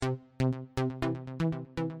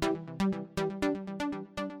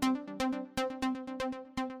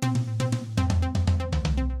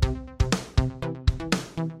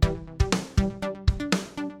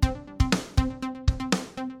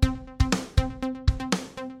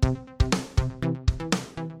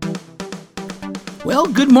Well,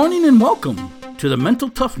 good morning and welcome to the Mental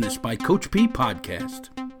Toughness by Coach P podcast.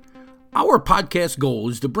 Our podcast goal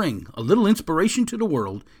is to bring a little inspiration to the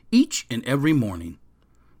world each and every morning.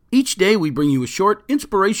 Each day we bring you a short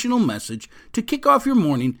inspirational message to kick off your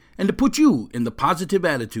morning and to put you in the positive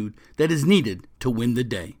attitude that is needed to win the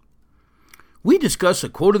day. We discuss a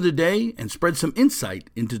quote of the day and spread some insight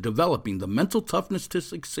into developing the mental toughness to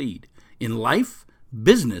succeed in life,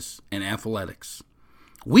 business, and athletics.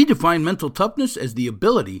 We define mental toughness as the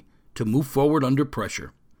ability to move forward under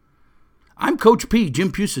pressure. I'm Coach P,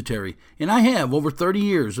 Jim Pusateri, and I have over 30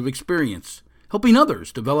 years of experience helping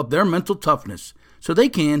others develop their mental toughness so they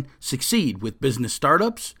can succeed with business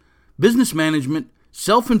startups, business management,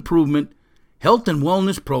 self-improvement, health and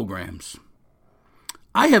wellness programs.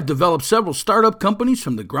 I have developed several startup companies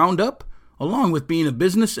from the ground up, along with being a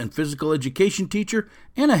business and physical education teacher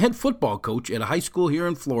and a head football coach at a high school here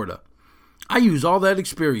in Florida. I use all that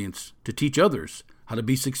experience to teach others how to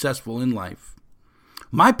be successful in life.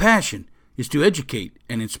 My passion is to educate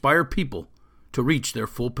and inspire people to reach their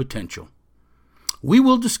full potential. We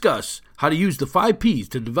will discuss how to use the 5 Ps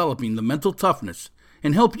to developing the mental toughness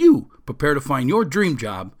and help you prepare to find your dream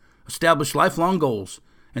job, establish lifelong goals,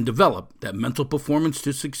 and develop that mental performance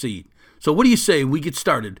to succeed. So what do you say we get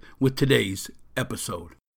started with today's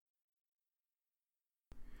episode?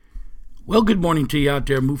 Well, good morning to you out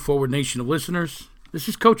there, Move Forward Nation of listeners. This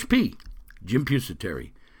is Coach P, Jim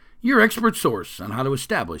Pusateri, your expert source on how to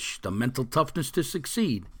establish the mental toughness to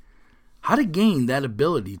succeed, how to gain that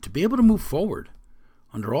ability to be able to move forward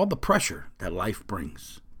under all the pressure that life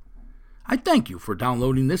brings. I thank you for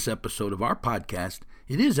downloading this episode of our podcast.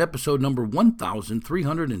 It is episode number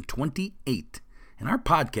 1328, and our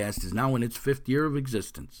podcast is now in its 5th year of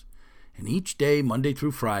existence. And each day, Monday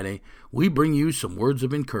through Friday, we bring you some words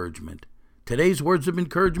of encouragement. Today's words of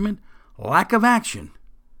encouragement: lack of action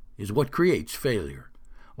is what creates failure.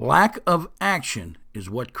 Lack of action is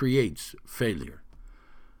what creates failure.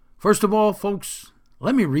 First of all, folks,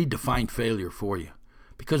 let me redefine failure for you,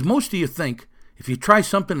 because most of you think if you try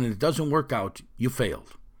something and it doesn't work out, you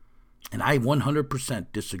failed. And I 100%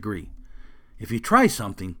 disagree. If you try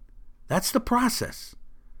something, that's the process.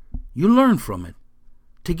 You learn from it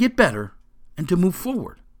to get better and to move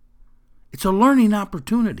forward. It's a learning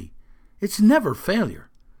opportunity. It's never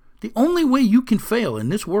failure. The only way you can fail in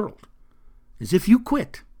this world is if you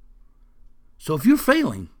quit. So if you're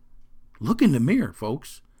failing, look in the mirror,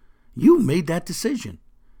 folks. You made that decision.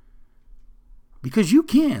 Because you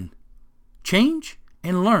can change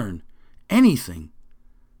and learn anything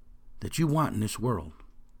that you want in this world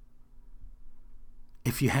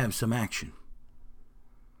if you have some action.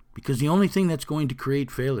 Because the only thing that's going to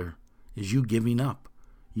create failure is you giving up,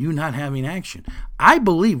 you not having action. I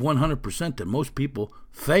believe 100% that most people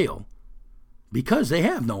fail because they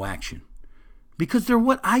have no action, because they're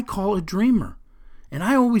what I call a dreamer. And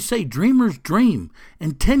I always say dreamers dream,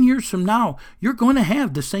 and 10 years from now, you're going to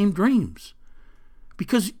have the same dreams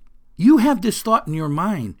because you have this thought in your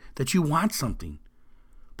mind that you want something,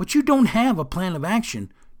 but you don't have a plan of action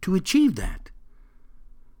to achieve that.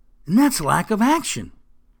 And that's lack of action.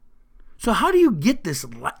 So how do you get this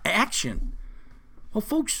action? Well,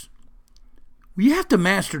 folks, you have to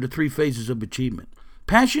master the 3 phases of achievement: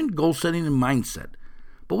 passion, goal setting, and mindset.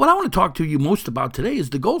 But what I want to talk to you most about today is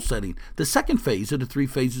the goal setting, the 2nd phase of the 3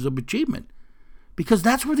 phases of achievement, because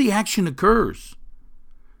that's where the action occurs.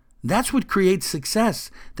 That's what creates success.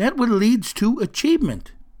 That's what leads to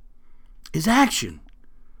achievement, is action.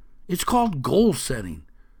 It's called goal setting.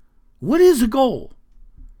 What is a goal?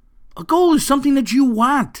 A goal is something that you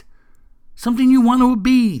want. Something you want to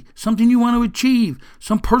be, something you want to achieve,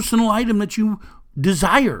 some personal item that you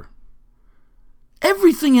desire.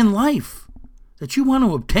 Everything in life that you want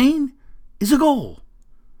to obtain is a goal.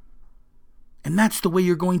 And that's the way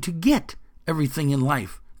you're going to get everything in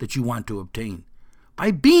life that you want to obtain, by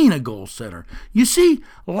being a goal setter. You see,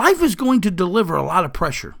 life is going to deliver a lot of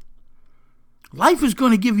pressure. Life is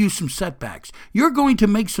going to give you some setbacks. You're going to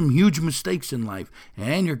make some huge mistakes in life,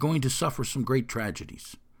 and you're going to suffer some great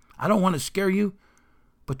tragedies. I don't want to scare you,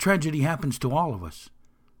 but tragedy happens to all of us.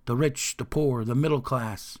 The rich, the poor, the middle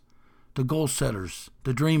class, the goal setters,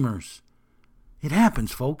 the dreamers. It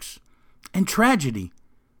happens, folks. And tragedy,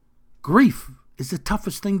 grief, is the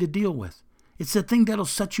toughest thing to deal with. It's the thing that'll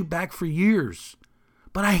set you back for years.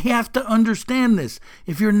 But I have to understand this.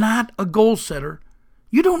 If you're not a goal setter,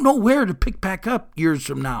 you don't know where to pick back up years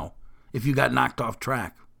from now if you got knocked off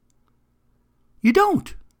track. You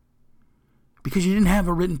don't. Because you didn't have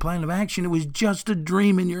a written plan of action. It was just a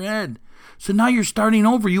dream in your head. So now you're starting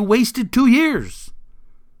over. You wasted 2 years.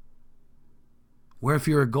 Where if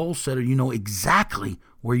you're a goal setter, you know exactly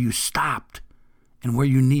where you stopped and where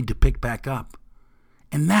you need to pick back up.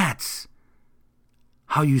 And that's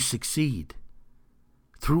how you succeed.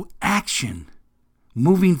 Through action.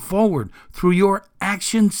 Moving forward through your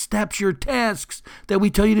action steps, your tasks that we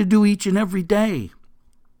tell you to do each and every day.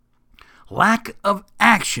 Lack of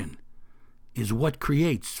action is what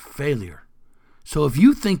creates failure. So if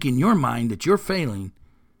you think in your mind that you're failing,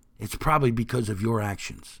 it's probably because of your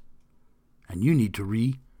actions. And you need to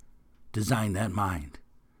redesign that mind.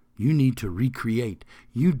 You need to recreate.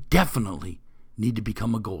 You definitely need to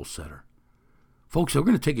become a goal setter. Folks, we're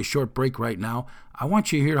going to take a short break right now. I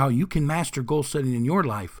want you to hear how you can master goal setting in your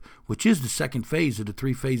life, which is the second phase of the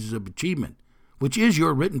 3 phases of achievement, which is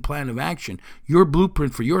your written plan of action, your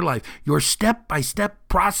blueprint for your life, your step-by-step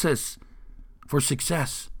process for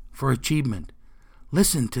success, for achievement.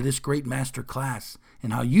 Listen to this great master class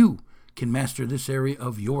and how you can master this area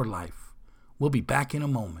of your life. We'll be back in a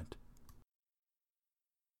moment.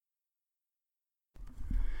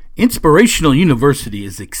 Inspirational University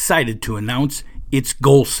is excited to announce its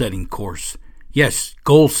goal setting course. Yes,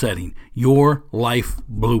 goal setting, your life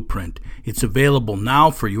blueprint. It's available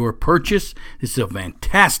now for your purchase. This is a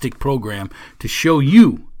fantastic program to show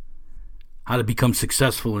you how to become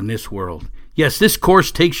successful in this world. Yes, this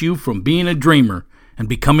course takes you from being a dreamer and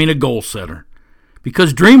becoming a goal setter.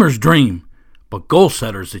 Because dreamers dream, but goal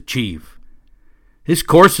setters achieve. This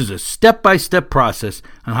course is a step-by-step process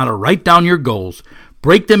on how to write down your goals,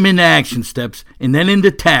 break them into action steps, and then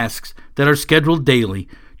into tasks that are scheduled daily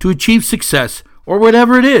to achieve success or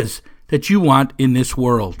whatever it is that you want in this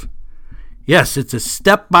world. Yes, it's a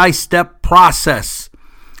step-by-step process.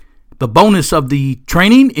 The bonus of the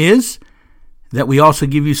training is that we also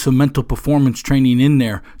give you some mental performance training in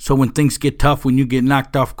there. So when things get tough, when you get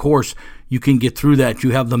knocked off course, you can get through that.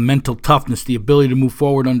 You have the mental toughness, the ability to move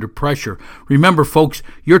forward under pressure. Remember, folks,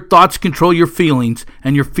 your thoughts control your feelings,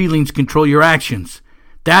 and your feelings control your actions.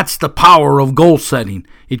 That's the power of goal setting.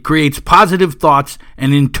 It creates positive thoughts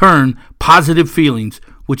and, in turn, positive feelings,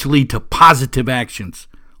 which lead to positive actions.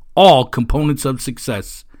 All components of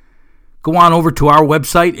success. Go on over to our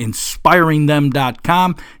website,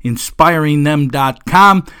 inspiringthem.com,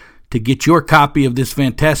 inspiringthem.com, to get your copy of this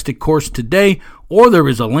fantastic course today, or there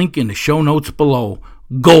is a link in the show notes below.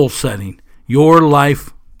 Goal setting, your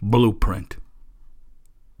life blueprint.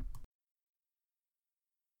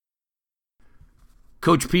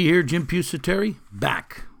 Coach P here, Jim Pusateri,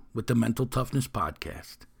 back with the Mental Toughness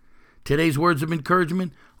Podcast. Today's words of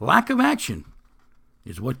encouragement: lack of action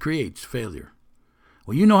is what creates failure.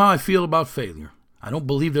 Well, you know how I feel about failure. I don't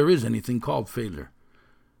believe there is anything called failure.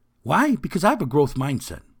 Why? Because I have a growth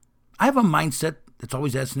mindset. I have a mindset that's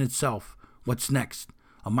always asking itself, what's next?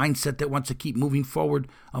 A mindset that wants to keep moving forward,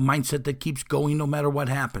 a mindset that keeps going no matter what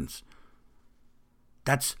happens.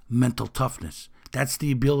 That's mental toughness. That's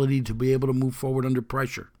the ability to be able to move forward under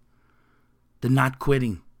pressure. The not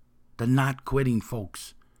quitting,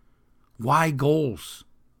 folks. Why goals?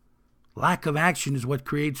 Lack of action is what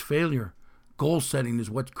creates failure. Goal setting is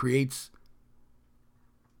what creates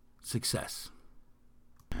success.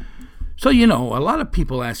 So, a lot of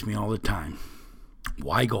people ask me all the time,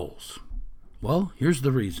 why goals? Well, here's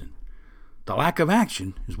the reason. The lack of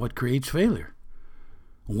action is what creates failure.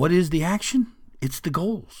 What is the action? It's the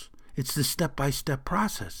goals. It's the step-by-step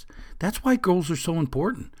process. That's why goals are so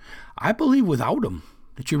important. I believe without them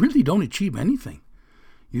that you really don't achieve anything.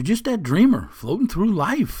 You're just that dreamer floating through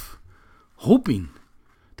life, hoping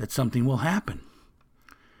that something will happen.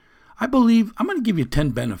 I'm going to give you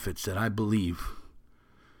 10 benefits that I believe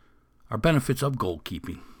are benefits of goal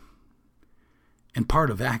keeping and part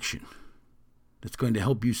of action that's going to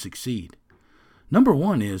help you succeed. Number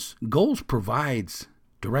 1 is goals provides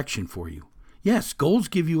direction for you. Yes, goals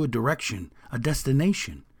give you a direction, a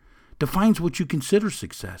destination, defines what you consider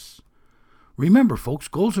success. Remember, folks,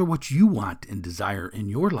 goals are what you want and desire in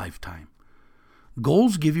your lifetime.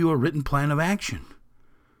 Goals give you a written plan of action.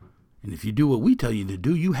 And if you do what we tell you to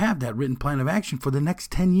do, you have that written plan of action for the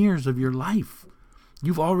next 10 years of your life.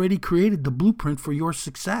 You've already created the blueprint for your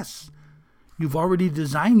success. You've already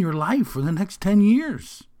designed your life for the next 10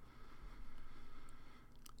 years.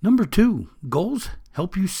 Number 2, goals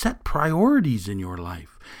help you set priorities in your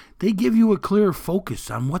life. They give you a clear focus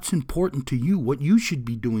on what's important to you, what you should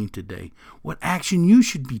be doing today, what action you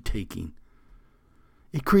should be taking.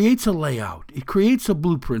 It creates a layout. It creates a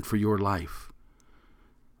blueprint for your life.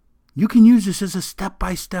 You can use this as a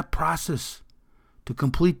step-by-step process to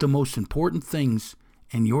complete the most important things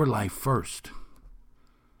in your life first.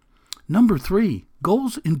 Number 3,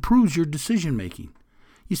 goals improves your decision-making.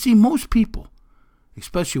 You see, most people,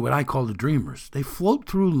 especially what I call the dreamers, they float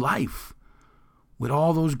through life with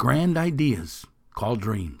all those grand ideas called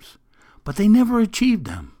dreams. but they never achieved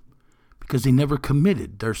them because they never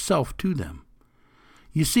committed their self to them.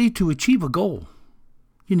 You see, to achieve a goal,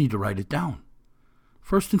 you need to write it down,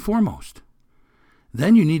 first and foremost.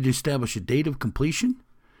 Then you need to establish a date of completion.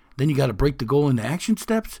 Then you got to break the goal into action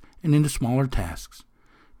steps and into smaller tasks.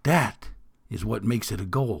 That is what makes it a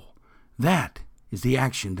goal. That is the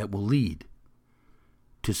action that will lead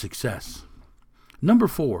to success. Number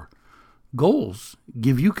 4, goals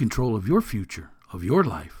give you control of your future, of your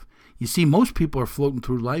life. You see, most people are floating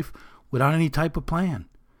through life without any type of plan.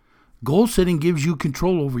 Goal setting gives you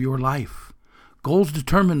control over your life. Goals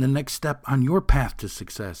determine the next step on your path to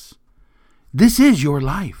success. This is your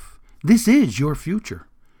life. This is your future.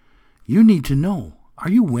 You need to know, are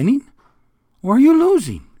you winning or are you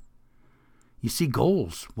losing? You see,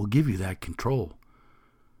 goals will give you that control.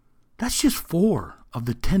 That's just 4 of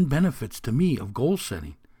the 10 benefits to me of goal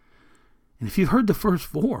setting. And if you've heard the first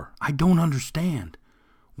 4, I don't understand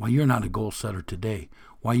why you're not a goal setter today,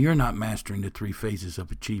 why you're not mastering the 3 phases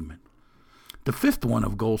of achievement. The 5th one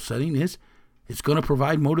of goal setting is it's going to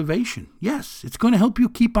provide motivation. Yes, it's going to help you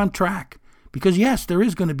keep on track. Because yes, there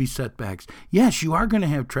is going to be setbacks. Yes, you are going to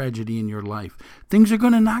have tragedy in your life. Things are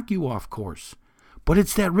going to knock you off course. But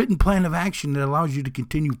it's that written plan of action that allows you to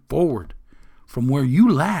continue forward from where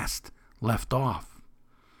you last left off.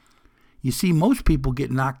 You see, most people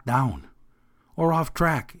get knocked down or off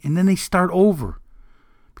track, and then they start over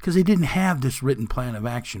because they didn't have this written plan of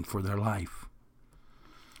action for their life.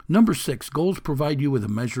 Number 6, goals provide you with a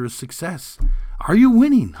measure of success. Are you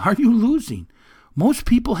winning? Are you losing? Most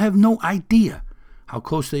people have no idea how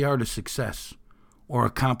close they are to success or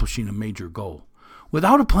accomplishing a major goal.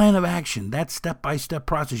 Without a plan of action, that step-by-step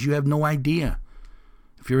process, you have no idea.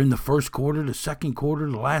 If you're in the first quarter, the second quarter,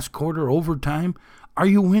 the last quarter, overtime, are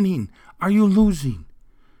you winning? Are you losing?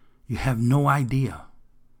 You have no idea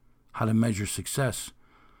how to measure success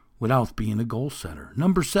without being a goal setter.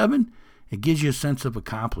 Number 7, it gives you a sense of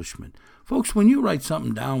accomplishment. Folks, when you write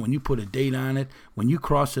something down, when you put a date on it, when you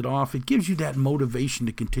cross it off, it gives you that motivation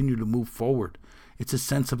to continue to move forward. It's a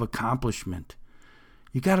sense of accomplishment.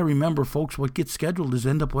 You got to remember, folks, what gets scheduled is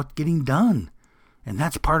end up what getting done. And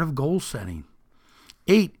that's part of goal setting.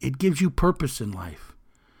 8, it gives you purpose in life.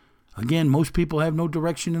 Again, most people have no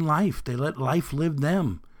direction in life. They let life live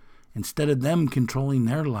them instead of them controlling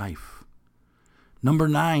their life. Number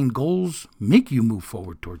 9, goals make you move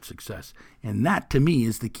forward towards success. And that, to me,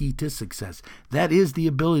 is the key to success. That is the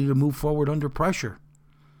ability to move forward under pressure.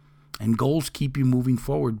 And goals keep you moving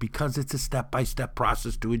forward because it's a step-by-step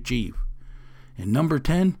process to achieve. And number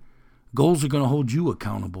 10, goals are going to hold you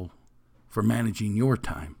accountable for managing your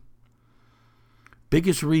time.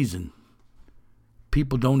 Biggest reason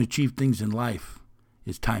people don't achieve things in life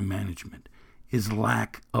is time management, is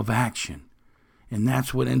lack of action. And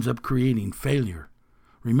that's what ends up creating failure.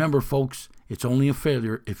 Remember, folks, it's only a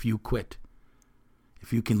failure if you quit.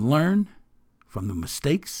 If you can learn from the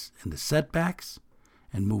mistakes and the setbacks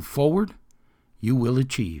and move forward, you will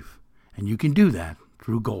achieve. And you can do that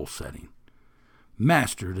through goal setting.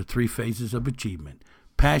 Master the 3 phases of achievement: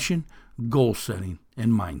 passion, goal setting,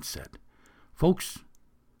 and mindset. Folks,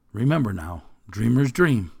 remember now, dreamers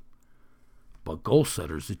dream, but goal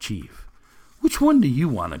setters achieve. Which one do you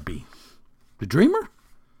want to be? The dreamer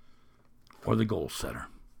or the goal setter?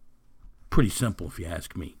 Pretty simple if you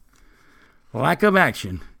ask me. Lack of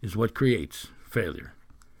action is what creates failure.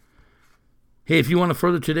 Hey, if you want to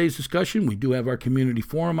further today's discussion, we do have our community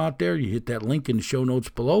forum out there. You hit that link in the show notes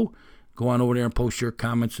below. Go on over there and post your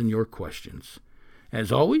comments and your questions.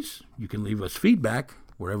 As always, you can leave us feedback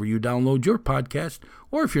wherever you download your podcast,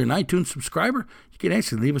 or if you're an iTunes subscriber, you can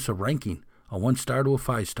actually leave us a ranking, a 1-star to a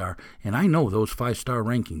 5-star, and I know those 5-star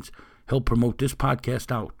rankings help promote this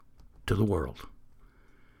podcast out to the world.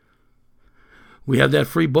 We have that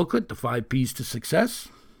free booklet, The 5 P's to Success.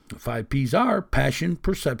 The 5 P's are passion,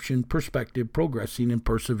 perception, perspective, progressing, and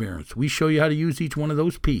perseverance. We show you how to use each one of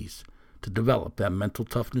those P's to develop that mental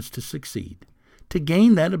toughness to succeed, to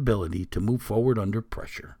gain that ability to move forward under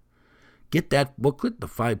pressure. Get that booklet, The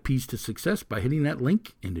 5 P's to Success, by hitting that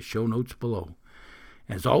link in the show notes below.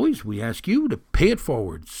 As always, we ask you to pay it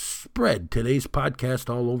forward. Spread today's podcast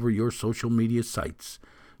all over your social media sites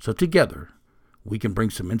so together we can bring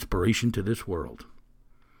some inspiration to this world.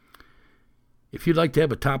 If you'd like to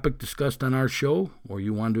have a topic discussed on our show, or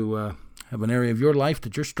you want to have an area of your life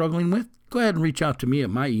that you're struggling with, go ahead and reach out to me at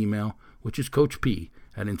my email, which is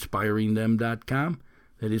coachp@inspiringthem.com.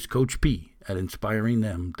 That is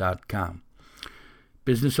coachp@inspiringthem.com.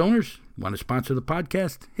 Business owners, want to sponsor the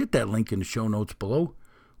podcast? Hit that link in the show notes below.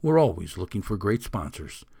 We're always looking for great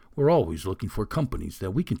sponsors. We're always looking for companies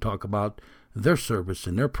that we can talk about their service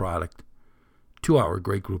and their product to our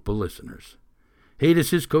great group of listeners. Hey,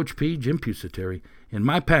 this is Coach P, Jim Pusateri, and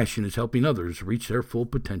my passion is helping others reach their full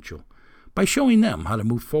potential by showing them how to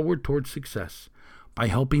move forward towards success, by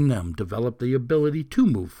helping them develop the ability to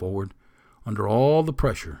move forward under all the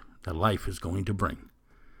pressure that life is going to bring.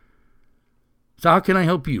 So how can I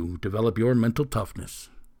help you develop your mental toughness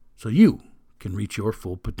so you can reach your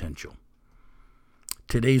full potential?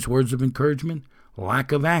 Today's words of encouragement: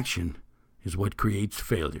 lack of action is what creates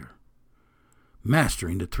failure.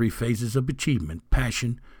 Mastering the 3 phases of achievement,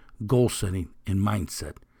 passion, goal setting, and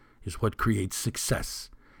mindset is what creates success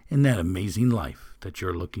in that amazing life that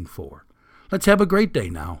you're looking for. Let's have a great day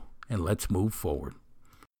now, and let's move forward.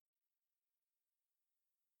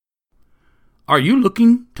 Are you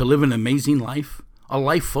looking to live an amazing life, a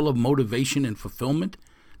life full of motivation and fulfillment?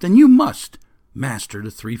 Then you must master the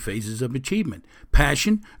 3 phases of achievement: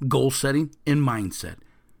 passion, goal setting, and mindset.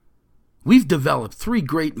 We've developed 3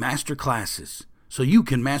 great master classes so you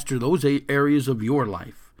can master those areas of your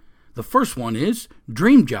life. The first one is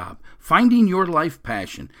Dream Job, Finding Your Life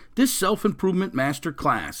Passion. This self-improvement master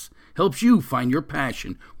class helps you find your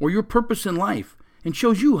passion or your purpose in life and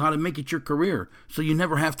shows you how to make it your career so you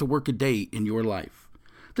never have to work a day in your life.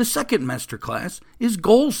 The second master class is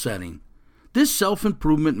Goal Setting. This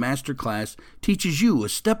self-improvement master class teaches you a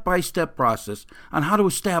step-by-step process on how to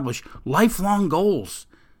establish lifelong goals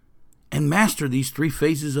and master these 3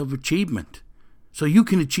 phases of achievement so you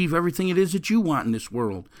can achieve everything it is that you want in this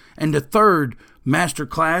world. And the third master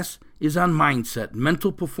class is on mindset,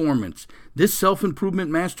 mental performance. This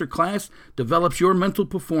self-improvement master class develops your mental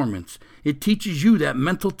performance. It teaches you that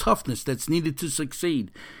mental toughness that's needed to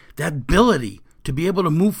succeed, that ability to be able to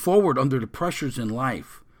move forward under the pressures in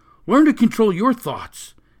life. Learn to control your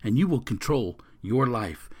thoughts, and you will control your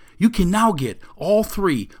life. You can now get all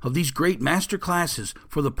 3 of these great master classes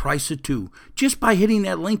for the price of 2 just by hitting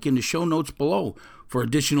that link in the show notes below. For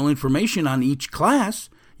additional information on each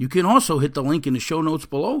class, you can also hit the link in the show notes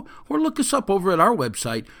below or look us up over at our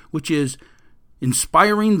website, which is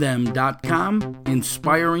inspiringthem.com,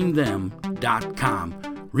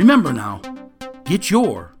 inspiringthem.com. Remember now, get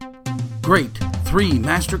your great 3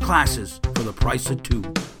 master classes for the price of 2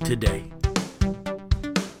 today.